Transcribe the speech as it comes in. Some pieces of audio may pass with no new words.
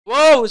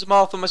Whoa, there's a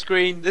moth on my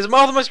screen. There's a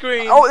moth on my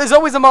screen. Oh, there's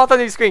always a moth on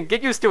your screen.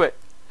 Get used to it.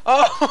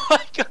 Oh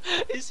my god,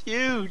 it's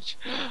huge.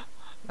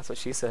 That's what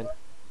she said.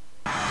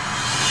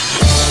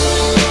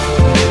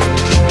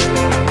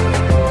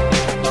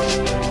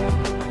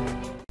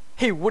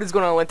 Hey, what is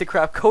going on, Atlantic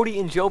Craft? Cody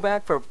and Joe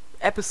back for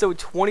episode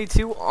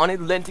 22 on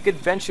Atlantic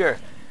Adventure.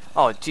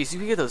 Oh, jeez,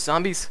 you hear those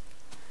zombies?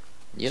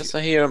 Yes,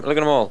 I hear them. Look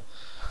at them all.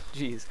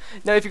 Jeez.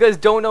 Now, if you guys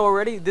don't know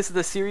already, this is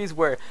the series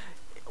where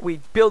we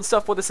build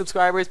stuff for the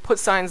subscribers, put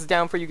signs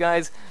down for you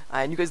guys,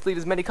 and you guys leave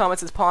as many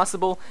comments as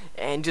possible,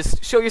 and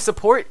just show your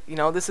support. You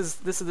know, this is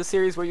the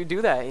series where you do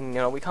that, and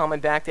you know, we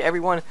comment back to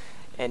everyone,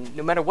 and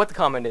no matter what the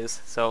comment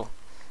is. So,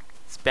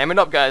 spam it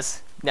up,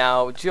 guys.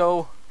 Now,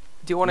 Joe,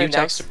 do you want to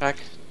announce? Texture pack.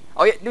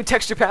 Oh yeah, new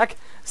texture pack,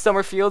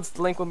 Summerfields.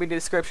 The link will be in the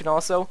description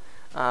also.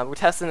 We're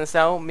testing this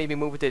out. Maybe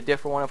move it to a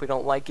different one if we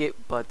don't like it,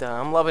 but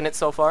I'm loving it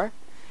so far.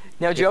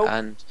 Now, Joe,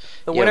 and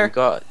the winner. We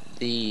got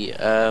the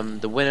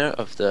winner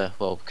of the,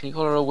 well, can you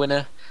call her a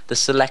winner? The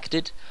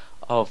selected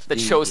of the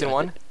chosen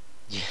one.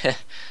 Yeah,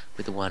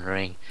 with the one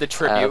ring. The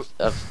tribute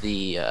of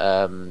the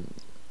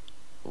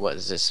what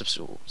is this,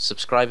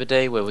 subscriber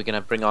day, where we're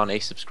gonna bring on a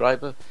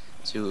subscriber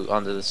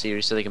onto the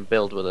series so they can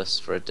build with us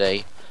for a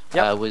day.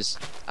 Yep. Was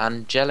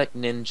Angelic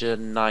Ninja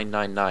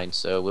 999.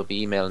 So we'll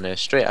be emailing her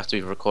straight after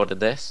we've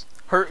recorded this.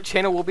 Her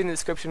channel will be in the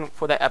description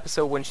for that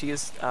episode when she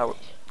is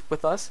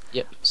with us.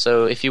 Yep.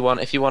 So if you want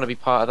to be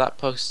part of that,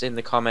 post in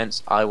the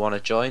comments, I want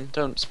to join.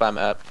 Don't spam it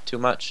up too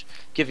much.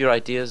 Give your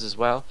ideas as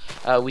well.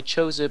 We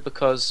chose her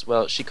because,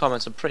 well, she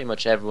comments on pretty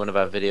much every one of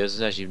our videos,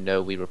 and as you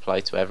know, we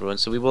reply to everyone.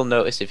 So we will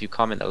notice if you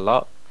comment a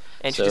lot.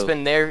 And she's just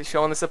been there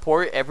showing the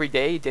support every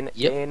day, day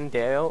in,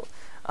 day out.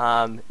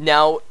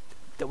 Now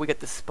that we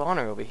got the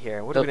spawner over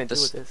here, what are we gonna do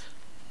with this?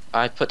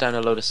 I put down a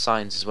load of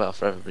signs as well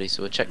for everybody,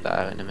 so we'll check that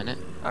out in a minute.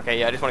 Okay,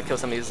 yeah, I just want to kill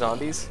some of these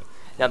zombies.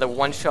 Now the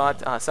one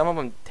shot, some of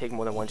them take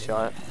more than one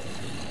shot,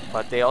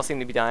 but they all seem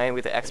to be dying.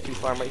 with the XP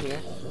farm right here.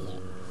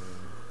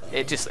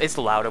 It's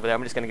loud over there.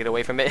 I'm just gonna get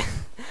away from it.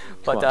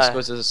 But on, let's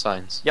go to the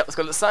signs. Yep, let's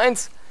go to the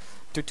signs.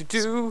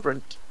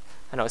 Sprint.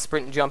 I know,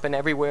 sprint and jumping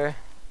everywhere.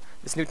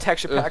 This new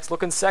texture pack's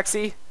looking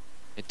sexy.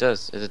 It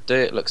does.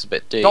 It looks a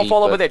bit dirty. Don't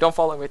fall over there. Don't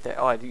fall over there.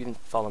 Oh, you didn't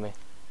follow me.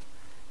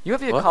 You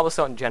have your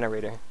cobblestone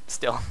generator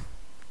still.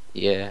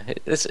 Yeah,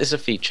 it's a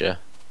feature.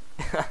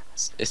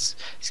 it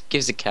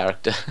gives it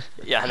character.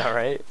 Yeah, I know,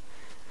 right?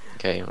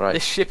 Okay, right.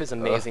 This ship is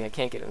amazing. I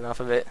can't get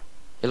enough of it.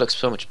 It looks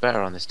so much better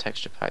on this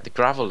texture pack. The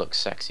gravel looks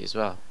sexy as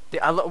well.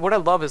 What I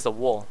love is the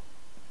wool.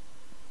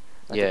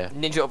 Like yeah.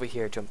 Ninja over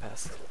here, jump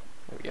past.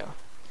 There we go.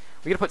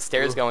 We gotta put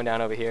stairs going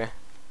down over here.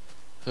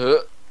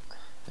 You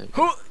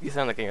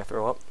sound like you're gonna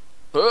throw up.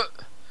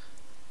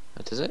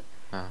 What is it?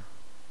 Oh.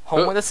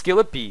 Home with a skill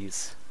of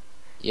bees.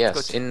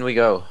 Yes, in we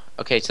go.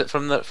 Okay, so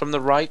from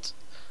the right,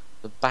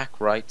 the back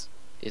right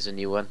is a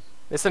new one.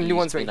 There's some new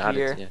ones right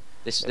here. Yeah.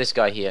 This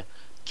guy here,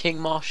 King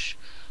Mosh,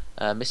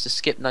 Mr.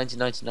 Skip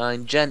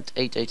 1999, Gent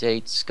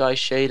 888, Sky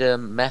Shader,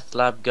 Meth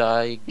Lab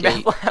Guy,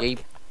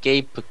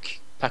 Gabe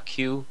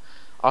Pacu,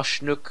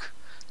 Oshnook,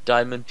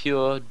 Diamond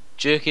Pure,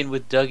 Jerkin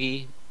with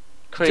Dougie,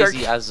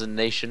 Crazy as a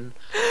Nation.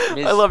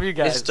 I love you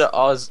guys. Mr.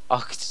 Oz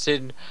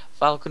Octon,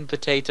 Falcon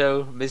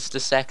Potato,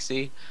 Mr.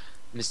 Sexy,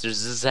 Mr.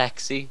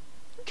 Zaxy,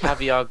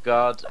 Caviar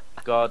God,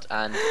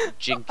 and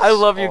Jinx. I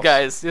love you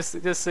guys,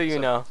 just so you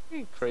know.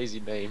 Crazy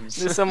names.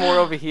 There's some more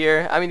over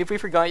here. I mean, if we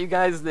forgot you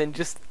guys, then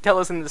just tell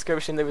us in the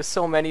description. There was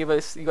so many of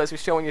us. You guys were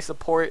showing your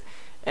support,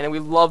 and we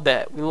love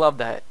that. We love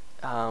that.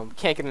 Can't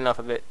get enough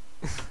of it.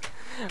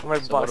 I'm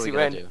gonna box you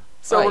in.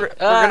 So we're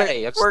gonna.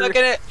 I'm stuck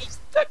in it.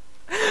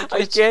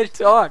 I can't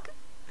talk.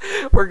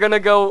 We're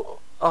gonna go.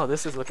 Oh,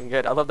 this is looking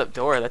good. I love that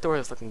door. That door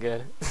is looking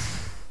good.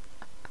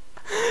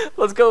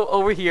 Let's go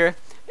over here.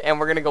 And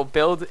we're gonna go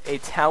build a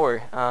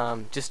tower,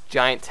 just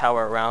giant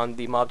tower around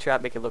the mob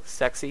trap, make it look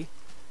sexy,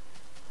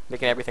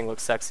 making everything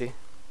look sexy.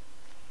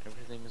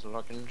 Everything is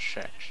looking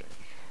sexy.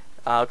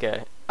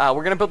 Okay,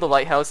 we're gonna build the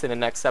lighthouse in the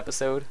next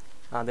episode.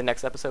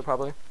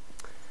 Probably.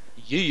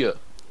 Yeah.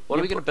 What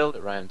are we gonna build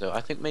it around though?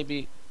 I think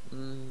maybe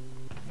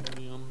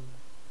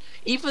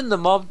even the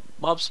mob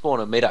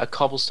spawner made out of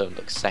cobblestone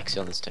looks sexy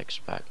on this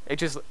texture pack.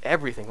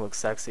 Everything looks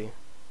sexy.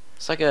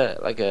 It's like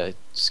a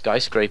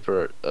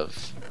skyscraper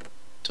of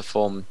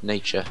deformed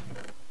nature.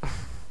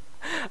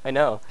 I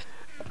know.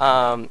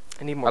 I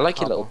need more. I like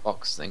your little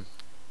box thing,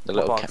 the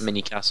little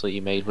mini castle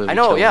you made. I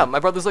know. Yeah, my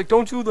brother's like,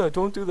 don't do that.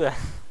 Don't do that.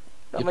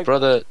 Your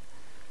brother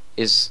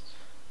is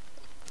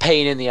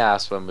pain in the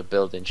ass when we're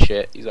building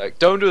shit. He's like,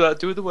 don't do that.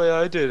 Do it the way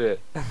I did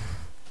it.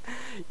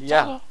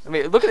 Yeah. I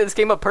mean, look at it. This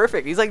came up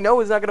perfect. He's like,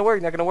 no, it's not gonna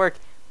work. Not gonna work.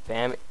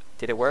 Bam.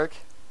 Did it work?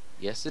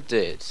 Yes, it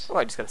did. Oh,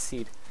 I just got a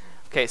seed.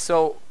 Okay,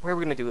 so where are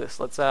we gonna do this?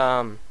 Let's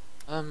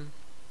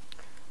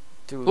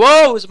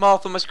Whoa! There's a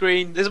moth on my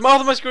screen. There's a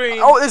moth on my screen.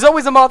 Oh, there's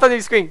always a moth on your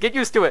screen. Get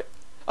used to it.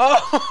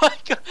 Oh my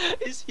god,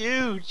 it's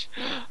huge.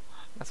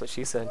 That's what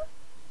she said.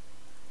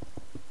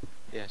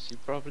 Yeah, she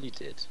probably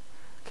did.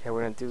 Okay,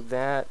 we're gonna do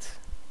that.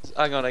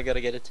 Hang on, I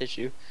gotta get a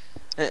tissue.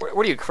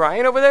 What are you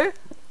crying over there?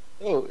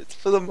 Oh, it's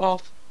for the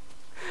moth.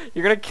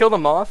 You're gonna kill the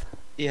moth?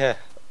 Yeah.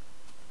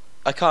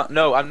 I can't.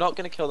 No, I'm not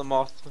gonna kill the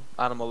moth.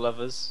 Animal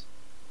lovers.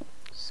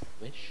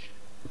 Squish.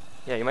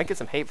 Yeah, you might get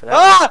some hate for that.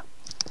 Ah!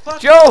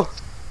 Fuck. Joe!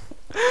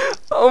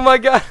 Oh my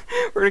god.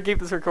 We're gonna keep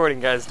this recording,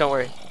 guys. Don't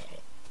worry.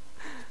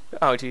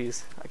 Oh,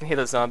 jeez. I can hear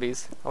those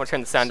zombies. I want to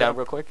turn the sound down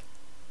real quick.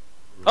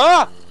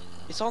 Ah!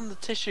 It's on the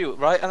tissue,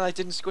 right? And I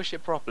didn't squish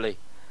it properly.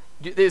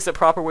 There's a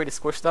proper way to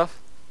squish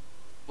stuff?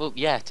 Well,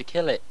 yeah, to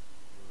kill it.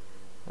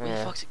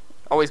 Yeah.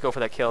 Always go for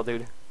that kill,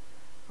 dude.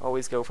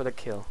 Always go for the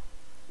kill.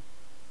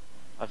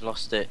 I've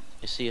lost it.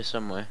 It's here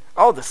somewhere.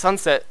 Oh, the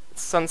sunset.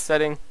 It's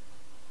sunsetting.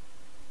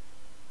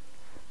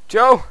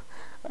 Joe!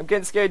 I'm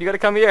getting scared. You gotta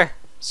come here.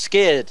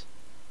 Scared.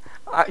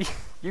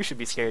 You should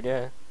be scared,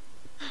 yeah.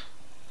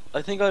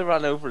 I think I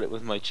ran over it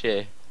with my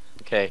chair.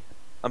 Okay,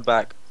 I'm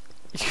back.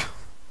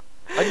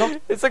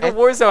 It's like a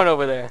war zone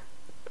over there.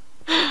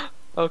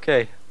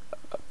 Okay,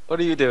 what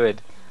are you doing?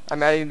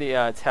 I'm adding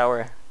the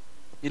tower.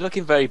 You're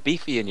looking very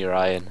beefy in your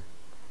iron.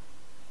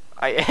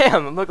 I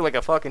am. I'm looking like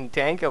a fucking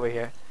tank over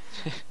here.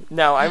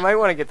 No, I might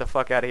want to get the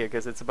fuck out of here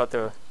because it's about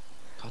to.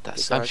 God,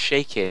 I'm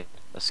shaking.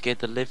 That scared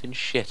the living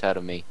shit out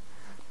of me.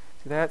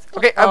 See that?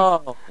 Okay,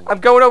 I'm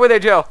going over there,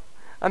 Joe.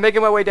 I'm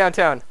making my way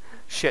downtown.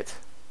 Shit,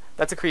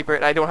 that's a creeper,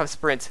 and I don't have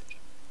sprint.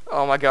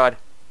 Oh my god.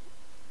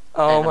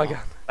 Oh my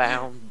god.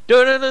 Bound.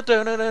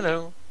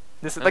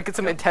 This is like it's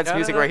some intense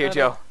music right here,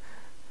 Joe.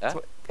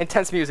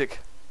 Intense music.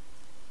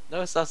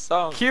 No, it's that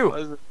song.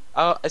 Cue.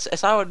 Oh,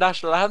 it's our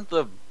national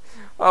anthem.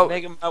 Oh. I'm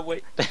making my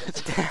way.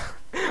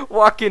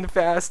 Walking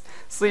fast,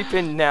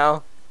 sleeping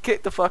now.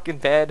 Get the fucking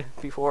bed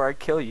before I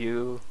kill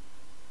you.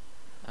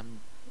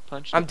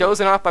 I'm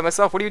dozing off by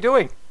myself. What are you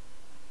doing?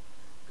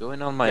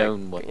 Going on my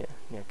own way.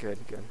 Yeah, good.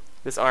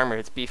 This armor,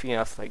 it's beefy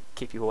enough to like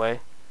keep you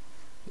away.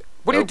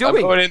 What are you doing?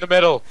 I'm going in the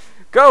middle.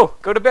 Go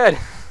to bed.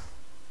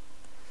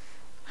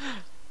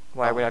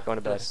 Why are we not going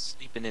to bed?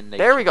 Sleeping in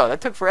nature. There we go. That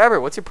took forever.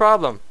 What's your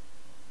problem?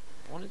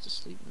 I wanted to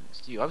sleep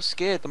next to you. I was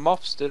scared. The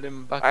moth's still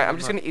in back. I'm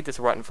just gonna eat this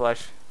rotten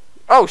flesh.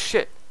 Oh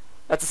shit!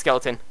 That's a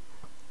skeleton.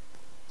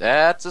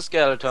 That's a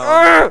skeleton.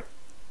 I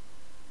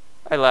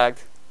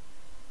lagged.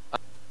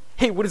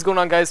 Hey, what is going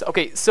on, guys?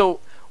 Okay, so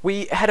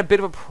we had a bit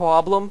of a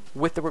problem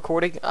with the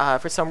recording.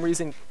 For some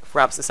reason,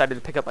 Fraps decided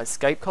to pick up my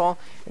Skype call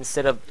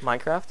instead of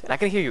Minecraft, and I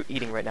can hear you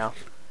eating right now.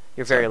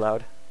 You're very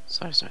loud.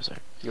 Sorry.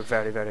 You're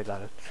very, very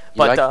loud.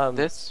 You like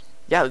this?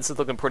 Yeah, this is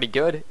looking pretty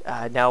good.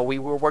 Now, we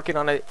were working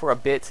on it for a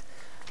bit,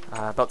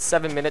 about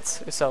 7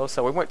 minutes or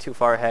so we weren't too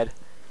far ahead.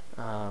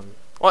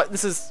 Well,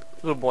 this is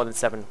a little more than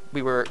 7.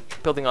 We were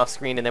building off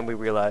screen, and then we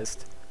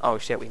realized, oh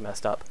shit, we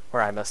messed up.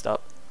 Or I messed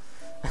up.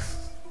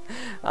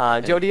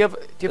 Joe, do you have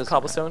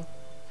cobblestone?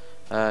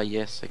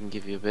 Yes, I can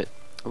give you a bit.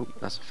 Oh,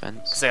 that's a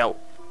fence. So,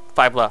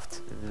 5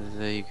 left.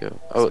 There you go.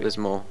 Oh, there's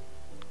more.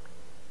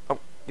 Oh,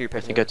 you're I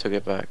think I took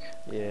it back.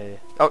 Yeah.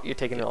 Oh, you're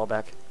taking it all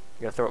back.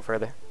 You gotta throw it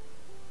further.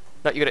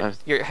 No, you gotta.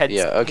 Your head's.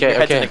 Yeah. Okay. Your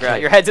head's in the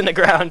ground. Your head's in the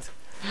ground.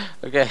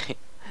 Okay.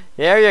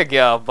 There you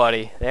go,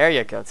 buddy. There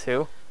you go.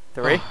 2,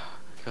 3. Oh,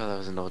 God, that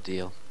was an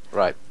ordeal.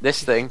 Right.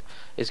 This thing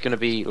is gonna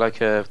be like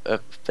a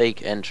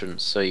fake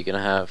entrance. So you're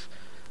gonna have.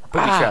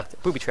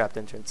 Booby trapped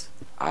entrance.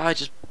 I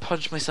just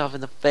punched myself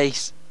in the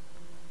face.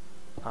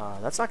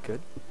 That's not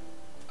good.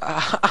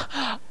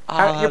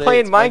 You're you're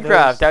playing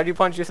Minecraft. How do you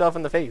punch yourself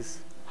in the face?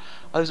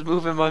 I was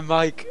moving my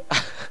mic.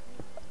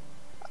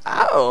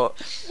 Ow!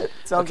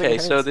 Okay,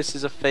 so this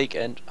is a fake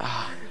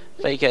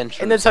fake entrance.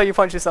 And that's how you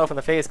punch yourself in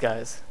the face,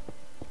 guys.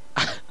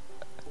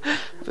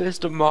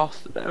 First a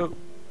moth. No,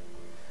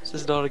 this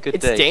is not a good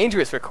day. It's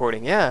dangerous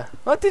recording. Yeah.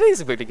 Well, today's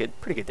a pretty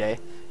good day.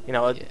 You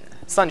know, yeah.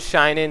 Sun's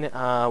shining.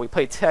 We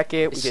played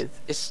Tekkit.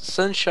 It's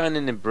sun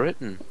shining in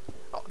Britain.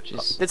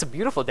 It's a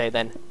beautiful day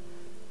then.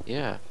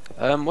 Yeah.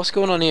 What's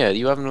going on here?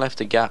 You haven't left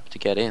a gap to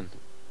get in.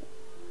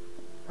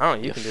 Oh,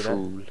 you can do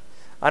that.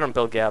 I don't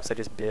build gaps. I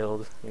just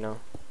build. You know.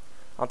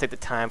 I don't take the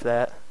time for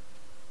that.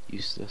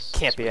 Useless.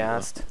 Can't be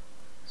asked.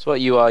 That's what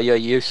you are. You're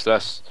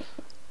useless.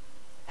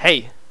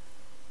 Hey,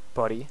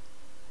 buddy.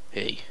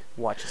 Hey.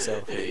 Watch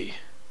yourself. Hey.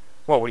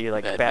 What are you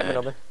like, Batman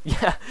over?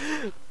 Yeah.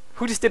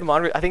 Who just did a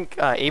mod? I think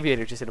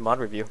Aviator just did a mod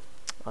review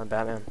on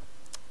Batman.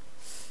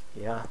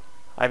 Yeah.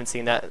 I haven't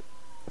seen that.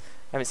 I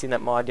haven't seen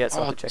that mod yet, so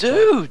I'll have to check it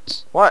out. Dude!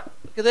 What?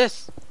 Look at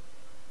this.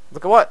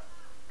 Look at what?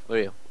 Where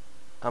are you?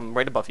 I'm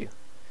right above you.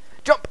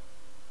 Jump!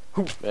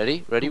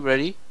 Ready?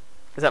 Ready?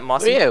 Is that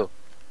Mossy? Where are you?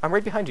 I'm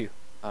right behind you.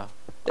 Oh.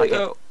 There you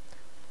go.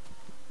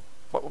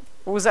 What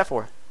was that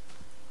for?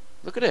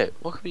 Look at it.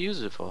 What can we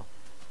use it for?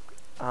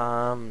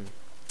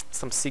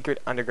 Some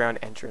secret underground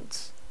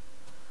entrance.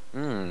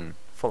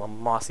 Full of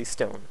mossy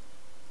stone.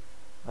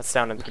 That's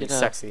sounding pretty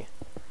sexy.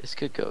 This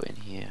could go in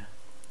here.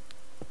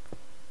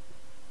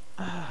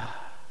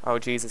 Oh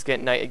jeez, it's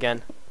getting night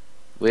again.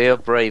 We'll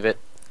brave it.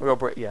 We'll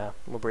brave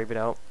it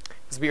out.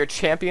 Because we are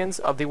champions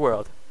of the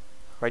world.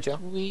 Right, Joe?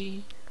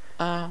 We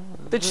are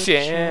the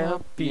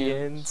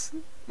champions.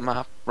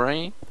 My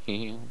brains.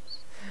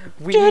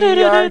 We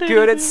are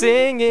good at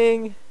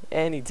singing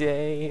any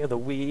day of the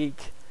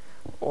week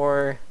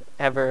or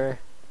ever.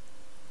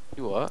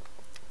 You what?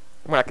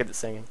 We're not good at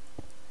singing.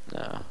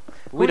 No.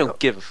 We don't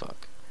give a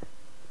fuck.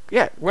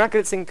 Yeah, we're not good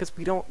at singing because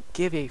we don't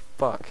give a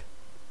fuck.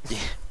 Yeah.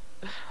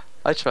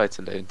 I tried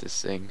to learn to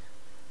sing.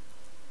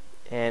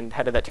 And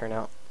how did that turn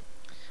out?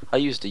 I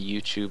used a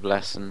YouTube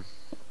lesson.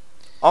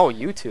 Oh,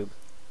 YouTube.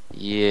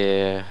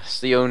 Yeah,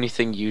 it's the only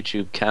thing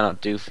YouTube cannot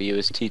do for you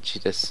is teach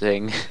you to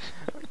sing.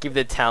 Give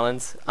the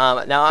talents.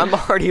 Now I'm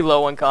already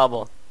low on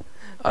cobble.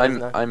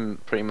 I'm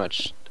pretty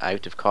much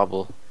out of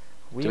cobble.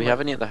 Do we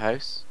have any at the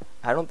house?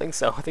 I don't think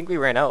so. I think we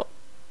ran out.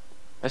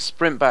 Let's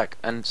sprint back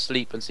and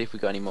sleep and see if we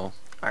got any more.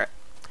 Alright.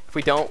 If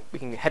we don't, we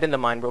can head into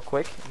mine real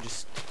quick and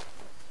just,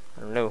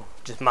 I don't know,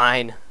 just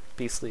mine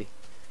beastly.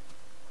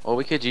 Or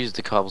we could use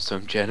the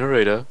cobblestone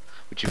generator,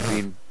 which you've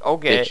been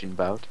Okay. bitching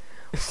about.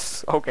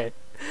 Okay.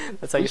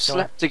 That's how you We've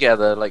slept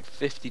together like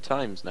 50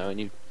 times now, and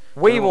you...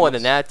 Way more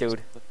than that,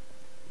 dude.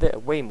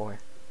 Way more.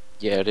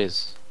 Yeah, it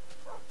is.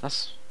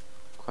 That's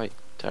quite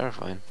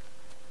terrifying.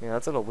 Yeah,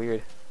 that's a little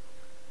weird.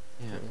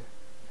 Yeah.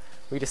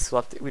 We just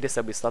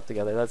said we slept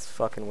together. That's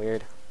fucking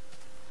weird.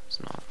 It's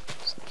not.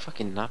 It's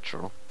fucking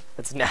natural.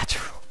 That's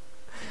natural.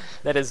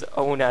 That is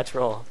au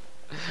natural.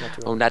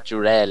 Oh,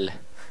 natural.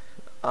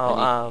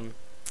 Oh,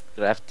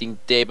 Crafting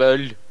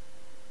table.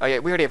 Oh yeah,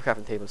 we already have a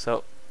crafting table,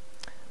 so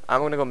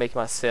I'm gonna go make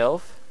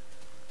myself.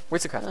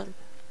 Where's the crafting table?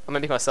 I'm gonna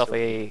make myself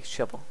a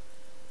shovel.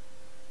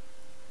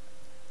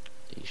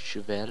 A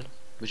shovel.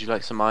 Would you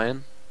like some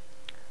iron?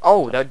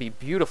 Oh, that'd be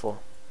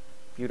beautiful.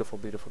 Beautiful,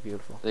 beautiful,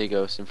 beautiful. There you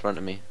go. It's in front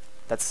of me.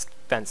 That's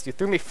fence. You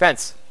threw me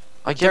fence.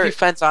 I gave you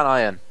fence and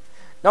iron.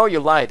 No,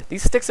 you lied.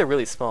 These sticks are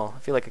really small. I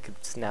feel like I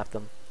could snap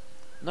them.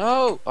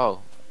 No.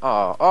 Oh.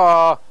 Oh.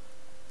 Oh.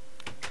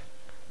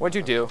 What'd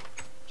you do?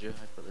 Did you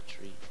put the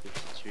tree? The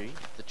tree?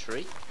 The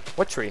tree?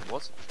 What tree? It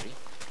was a tree.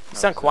 You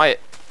sound quiet.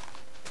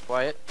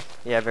 Quiet.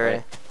 Yeah,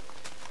 very.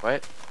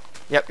 Quiet.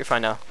 Yep, you're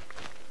fine now.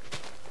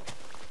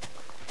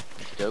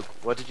 Okey-doke.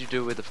 What did you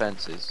do with the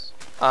fences?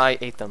 I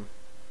ate them.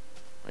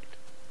 Right.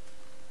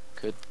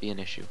 Could be an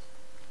issue.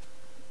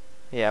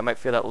 Yeah, I might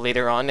feel that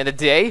later on in the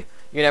day.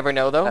 You never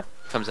know, though. That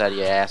comes out of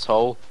your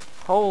asshole.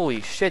 Holy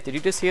shit! Did you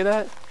just hear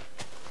that?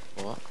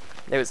 What?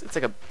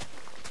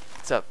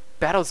 It's a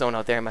battle zone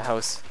out there in my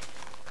house.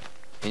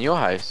 In your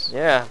house?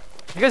 Yeah.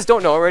 If you guys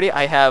don't know already,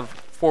 I have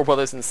 4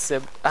 brothers and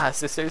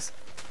sisters.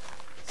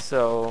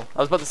 So I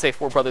was about to say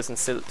 4 brothers and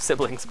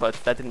siblings, but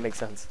that didn't make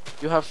sense.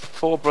 You have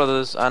 4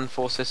 brothers and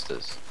 4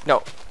 sisters.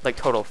 No, like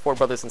total 4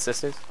 brothers and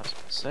sisters. I was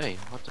gonna say,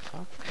 what the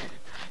fuck?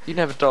 You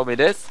never told me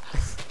this.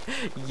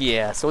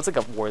 Yeah, so it's like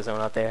a war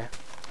zone out there.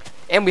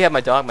 And we have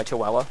my dog, my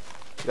Chihuahua.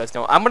 You guys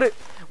know.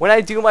 When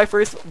I do my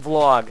first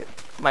vlog,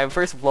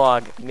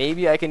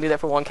 maybe I can do that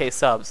for 1K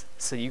subs.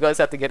 So you guys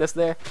have to get us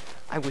there.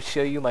 I will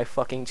show you my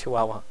fucking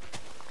Chihuahua.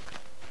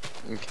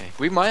 Okay.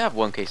 We might have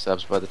 1K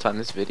subs by the time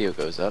this video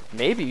goes up.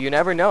 Maybe, you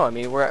never know. I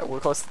mean, we're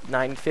close to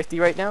 950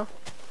 right now.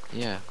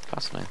 Yeah,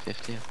 past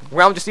 950, I think.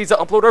 Realm just needs to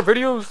upload our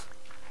videos.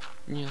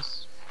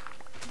 Yes.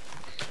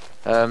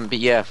 But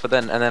yeah, and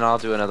then I'll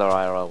do another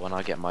IRL when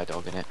I get my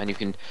dog in it, and you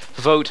can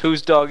vote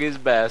whose dog is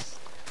best.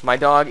 My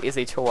dog is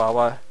a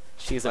Chihuahua.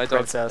 She's a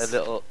princess.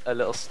 A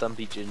little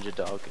stumpy ginger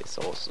dog. It's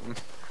awesome.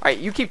 Alright,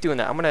 you keep doing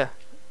that. I'm gonna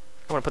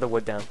put the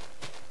wood down.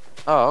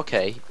 Oh,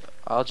 okay.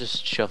 I'll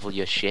just shovel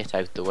your shit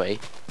out the way.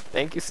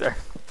 Thank you, sir.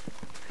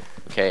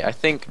 Okay, I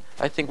think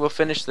we'll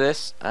finish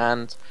this,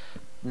 and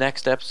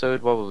next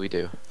episode, what will we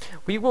do?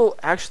 We will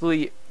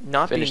actually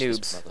not Finish be this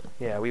noobs. brother.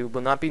 Yeah, we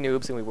will not be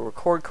noobs, and we will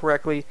record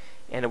correctly,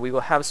 and we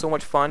will have so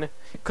much fun,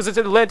 because it's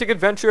an Atlantic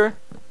adventure.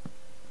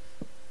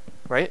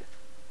 Right?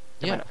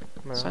 Yeah,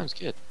 sounds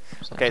good.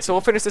 Okay, so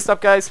we'll finish this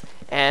up, guys,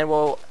 and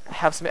we'll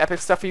have some epic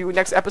stuff for you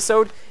next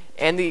episode,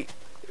 and the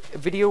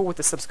video with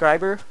the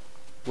subscriber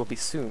will be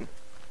soon.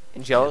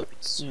 Angelic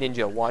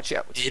Ninja, watch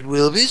out. It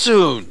will be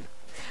soon.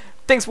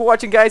 Thanks for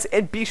watching, guys,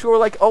 and be sure,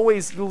 like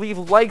always, you leave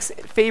likes,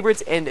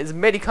 favorites, and as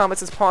many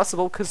comments as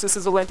possible, because this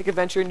is Atlantic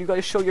Adventure, and you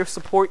guys show your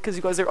support, because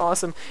you guys are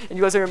awesome, and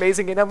you guys are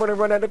amazing, and I'm going to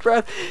run out of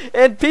breath,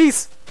 and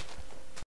peace!